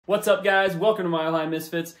What's up, guys? Welcome to Mile High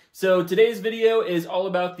Misfits. So today's video is all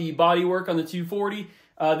about the body work on the 240.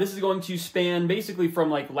 This is going to span basically from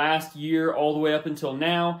like last year all the way up until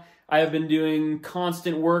now. I have been doing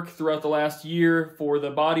constant work throughout the last year for the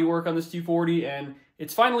body work on this 240, and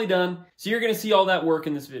it's finally done. So you're going to see all that work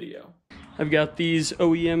in this video. I've got these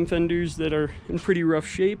OEM fenders that are in pretty rough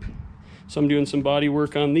shape, so I'm doing some body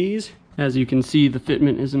work on these. As you can see, the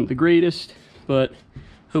fitment isn't the greatest, but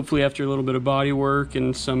hopefully after a little bit of body work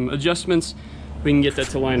and some adjustments, we can get that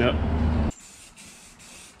to line up.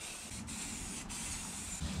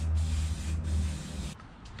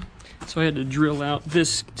 So I had to drill out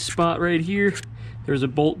this spot right here. There's a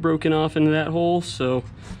bolt broken off into that hole, so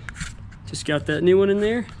just got that new one in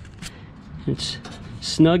there. It's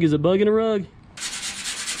snug as a bug in a rug.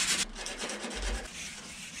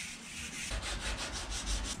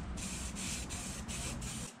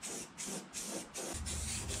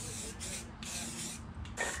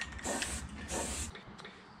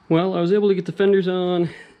 Well, I was able to get the fenders on,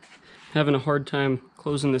 having a hard time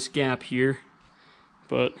closing this gap here,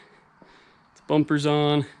 but the bumper's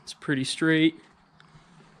on, it's pretty straight.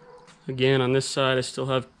 Again, on this side I still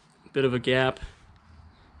have a bit of a gap,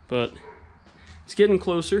 but it's getting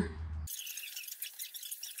closer.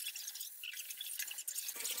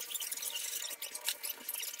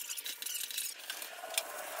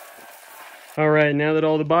 All right, now that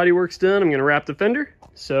all the body work's done, I'm gonna wrap the fender.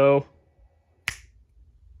 So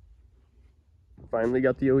finally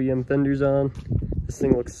got the OEM fenders on. This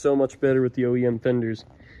thing looks so much better with the OEM fenders.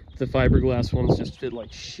 The fiberglass ones just fit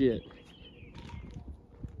like shit.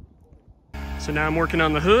 So now I'm working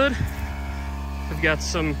on the hood. I've got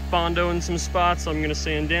some Bondo in some spots, so I'm gonna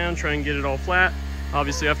sand down, try and get it all flat.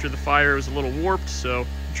 Obviously after the fire it was a little warped, so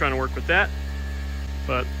I'm trying to work with that.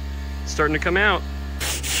 But it's starting to come out.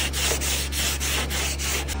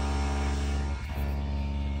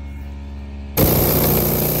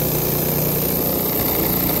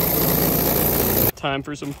 Time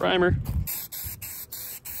for some primer.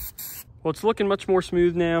 Well, it's looking much more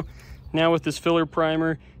smooth now. Now with this filler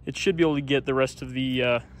primer, it should be able to get the rest of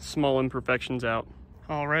the small imperfections out.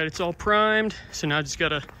 All right, it's all primed. So now I just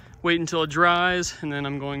gotta wait until it dries, and then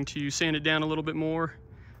I'm going to sand it down a little bit more.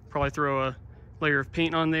 Probably throw a layer of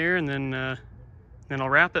paint on there, and then I'll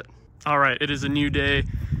wrap it. All right, it is a new day.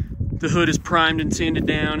 The hood is primed and sanded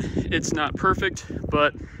down. It's not perfect,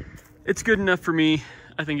 but it's good enough for me.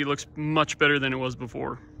 I think it looks much better than it was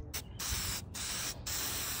before.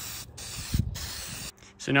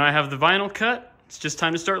 So now I have the vinyl cut. It's just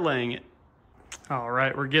time to start laying it. All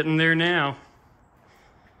right, we're getting there now.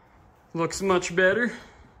 Looks much better.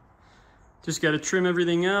 Just got to trim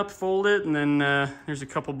everything up, fold it, and then there's a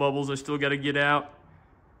couple bubbles I still got to get out.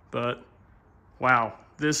 But wow,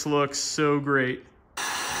 this looks so great.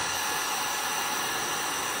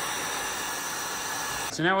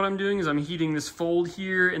 So now what I'm doing is I'm heating this fold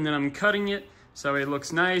here, and then I'm cutting it so it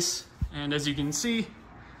looks nice. And as you can see,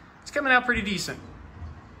 it's coming out pretty decent.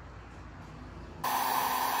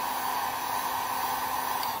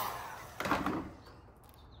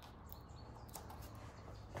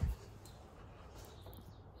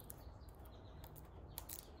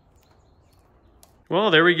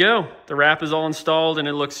 Well, there we go. The wrap is all installed and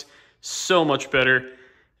it looks so much better.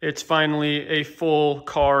 It's finally a full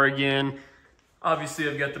car again. Obviously,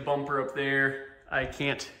 I've got the bumper up there. I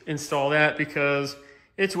can't install that because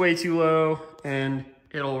it's way too low and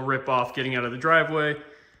it'll rip off getting out of the driveway.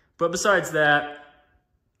 But besides that,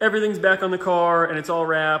 everything's back on the car and it's all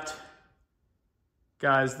wrapped.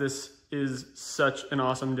 Guys, this is such an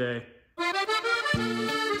awesome day.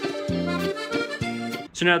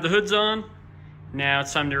 So now the hood's on. Now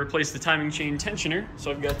it's time to replace the timing chain tensioner. So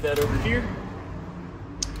I've got that over here.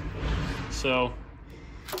 So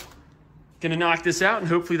gonna knock this out and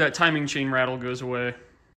hopefully that timing chain rattle goes away.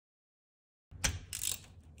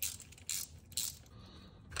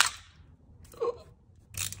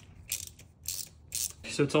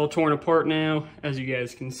 So it's all torn apart now, as you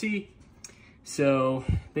guys can see. So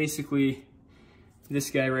basically this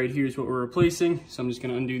guy right here is what we're replacing. So I'm just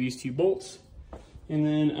gonna undo these two bolts, and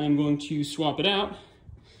then I'm going to swap it out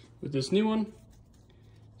with this new one.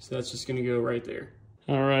 So that's just gonna go right there.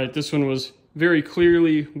 All right, this one was very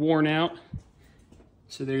clearly worn out.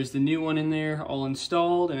 So there's the new one in there all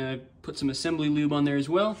installed, and I put some assembly lube on there as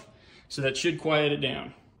well. So that should quiet it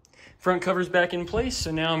down. Front cover's back in place,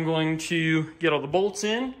 so now I'm going to get all the bolts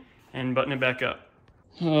in and button it back up.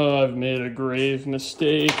 Oh, I've made a grave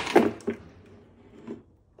mistake.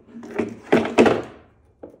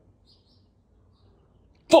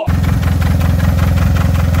 Fuck!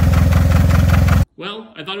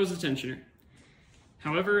 Well, I thought it was a tensioner.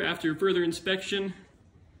 However, after further inspection,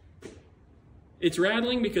 it's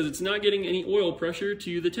rattling because it's not getting any oil pressure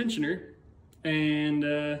to the tensioner. And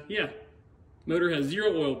yeah, motor has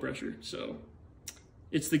 0 oil pressure. So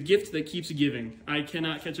it's the gift that keeps giving. I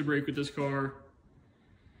cannot catch a break with this car.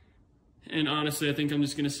 And honestly, I think I'm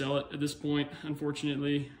just gonna sell it at this point,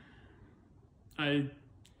 unfortunately. I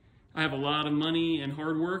have a lot of money and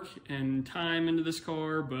hard work and time into this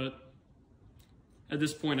car, but at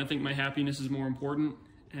this point, I think my happiness is more important,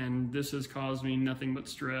 and this has caused me nothing but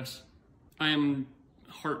stress. I am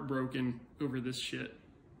heartbroken over this shit,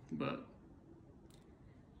 but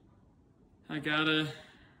I gotta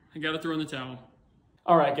throw in the towel.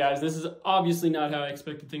 All right, guys, this is obviously not how I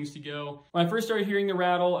expected things to go. When I first started hearing the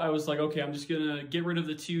rattle, I was like, okay, I'm just gonna get rid of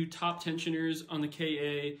the 2 top tensioners on the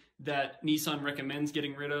KA that Nissan recommends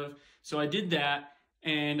getting rid of. So I did that,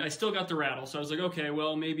 and I still got the rattle. So I was like, okay,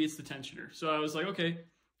 well, maybe it's the tensioner. So I was like, okay,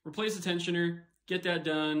 replace the tensioner, get that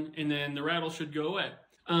done, and then the rattle should go away.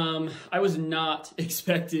 I was not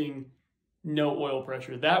expecting no oil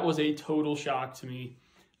pressure. That was a total shock to me.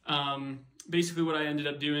 Basically what I ended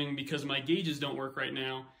up doing, because my gauges don't work right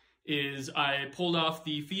now, is I pulled off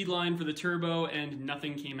the feed line for the turbo and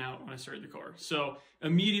nothing came out when I started the car. So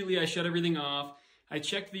immediately I shut everything off. I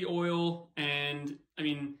checked the oil, and I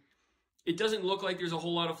mean, it doesn't look like there's a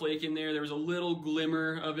whole lot of flake in there. There was a little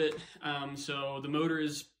glimmer of it. So the motor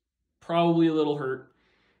is probably a little hurt.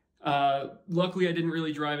 Luckily I didn't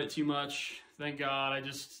really drive it too much. Thank God. I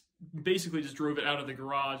just basically just drove it out of the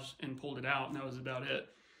garage and pulled it out, and that was about it.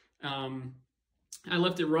 I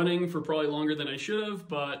left it running for probably longer than I should have,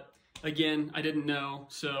 but again, I didn't know.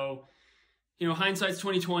 So, you know, hindsight's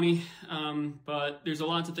 20/20, but there's a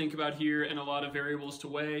lot to think about here and a lot of variables to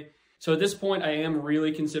weigh. So at this point, I am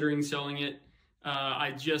really considering selling it.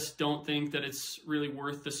 I just don't think that it's really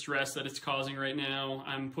worth the stress that it's causing right now.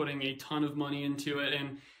 I'm putting a ton of money into it,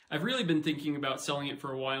 and I've really been thinking about selling it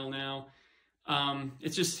for a while now.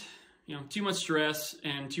 It's just, you know, too much stress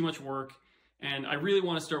and too much work. And I really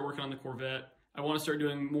want to start working on the Corvette. I want to start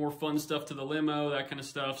doing more fun stuff to the limo, that kind of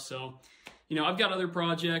stuff. So, you know, I've got other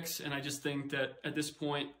projects, and I just think that at this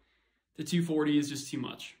point, the 240 is just too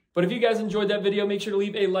much. But if you guys enjoyed that video, make sure to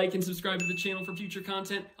leave a like and subscribe to the channel for future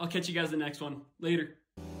content. I'll catch you guys in the next one. Later.